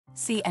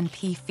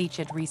CNP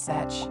featured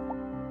research.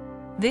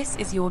 This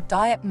is your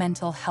Diet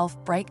Mental Health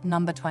Break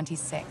number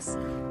 26,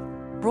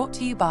 brought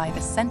to you by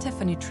the Center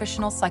for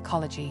Nutritional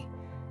Psychology.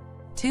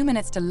 2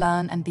 minutes to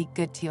learn and be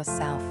good to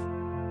yourself.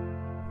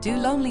 Do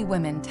lonely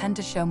women tend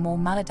to show more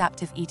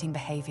maladaptive eating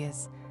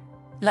behaviors?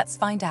 Let's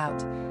find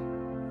out.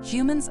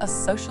 Humans are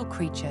social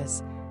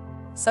creatures.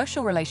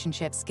 Social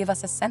relationships give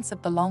us a sense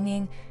of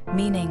belonging,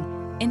 meaning,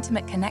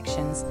 intimate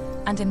connections,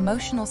 and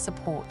emotional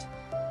support.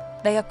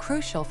 They are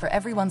crucial for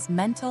everyone's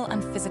mental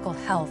and physical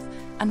health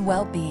and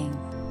well-being.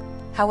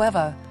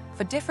 However,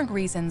 for different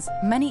reasons,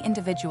 many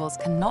individuals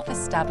cannot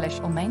establish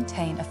or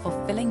maintain a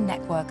fulfilling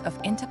network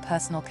of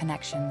interpersonal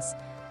connections.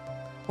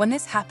 When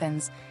this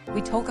happens,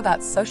 we talk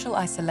about social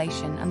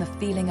isolation and the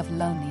feeling of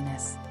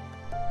loneliness.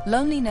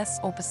 Loneliness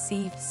or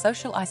perceived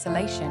social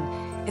isolation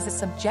is a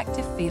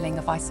subjective feeling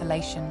of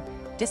isolation,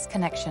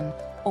 disconnection,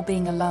 or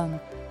being alone,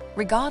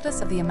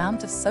 regardless of the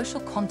amount of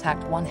social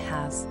contact one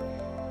has.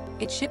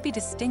 It should be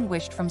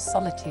distinguished from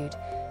solitude,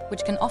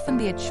 which can often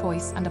be a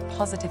choice and a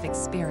positive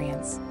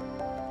experience.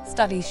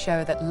 Studies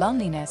show that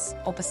loneliness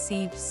or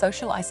perceived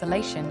social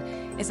isolation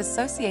is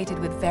associated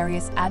with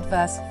various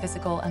adverse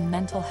physical and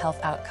mental health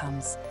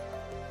outcomes.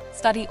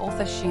 Study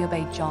author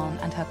Suggessted John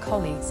and her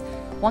colleagues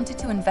wanted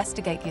to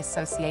investigate the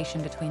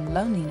association between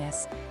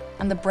loneliness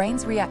and the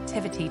brain's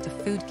reactivity to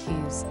food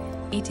cues,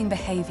 eating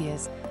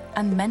behaviors,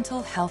 and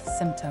mental health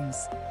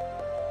symptoms.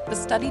 The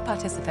study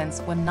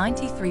participants were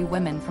 93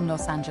 women from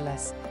Los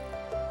Angeles.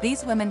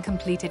 These women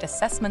completed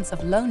assessments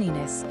of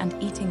loneliness and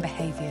eating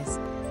behaviors.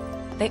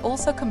 They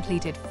also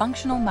completed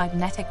functional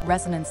magnetic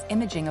resonance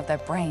imaging of their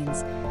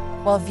brains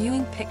while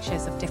viewing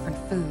pictures of different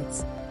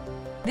foods.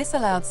 This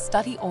allowed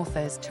study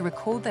authors to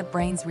record their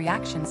brains'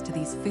 reactions to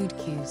these food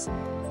cues.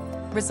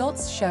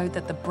 Results showed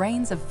that the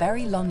brains of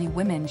very lonely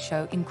women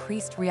show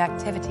increased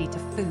reactivity to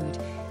food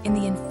in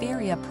the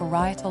inferior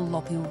parietal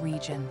lobule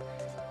region.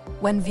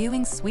 When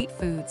viewing sweet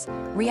foods,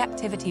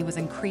 reactivity was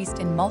increased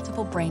in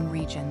multiple brain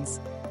regions.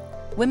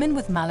 Women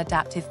with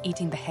maladaptive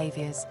eating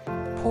behaviors,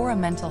 poorer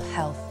mental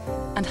health,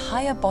 and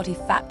higher body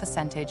fat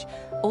percentage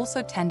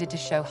also tended to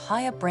show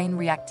higher brain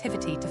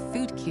reactivity to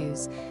food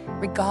cues,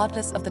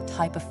 regardless of the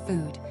type of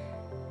food.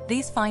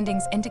 These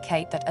findings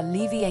indicate that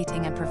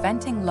alleviating and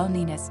preventing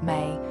loneliness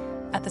may,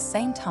 at the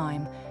same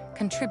time,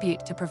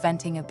 contribute to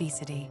preventing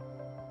obesity.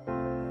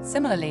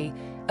 Similarly,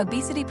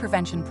 obesity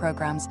prevention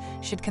programs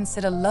should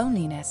consider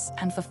loneliness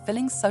and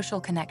fulfilling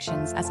social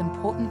connections as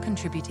important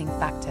contributing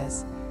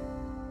factors.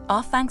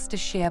 Our thanks to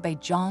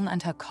Suggessted John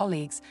and her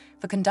colleagues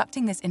for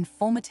conducting this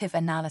informative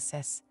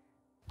analysis.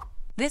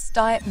 This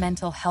Diet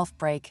Mental Health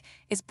Break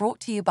is brought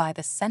to you by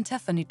the Center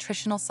for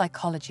Nutritional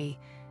Psychology,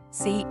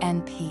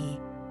 CNP.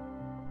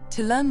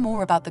 To learn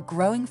more about the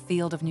growing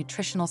field of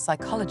nutritional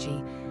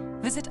psychology,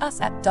 visit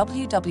us at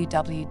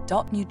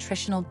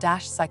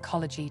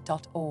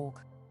www.nutritional-psychology.org.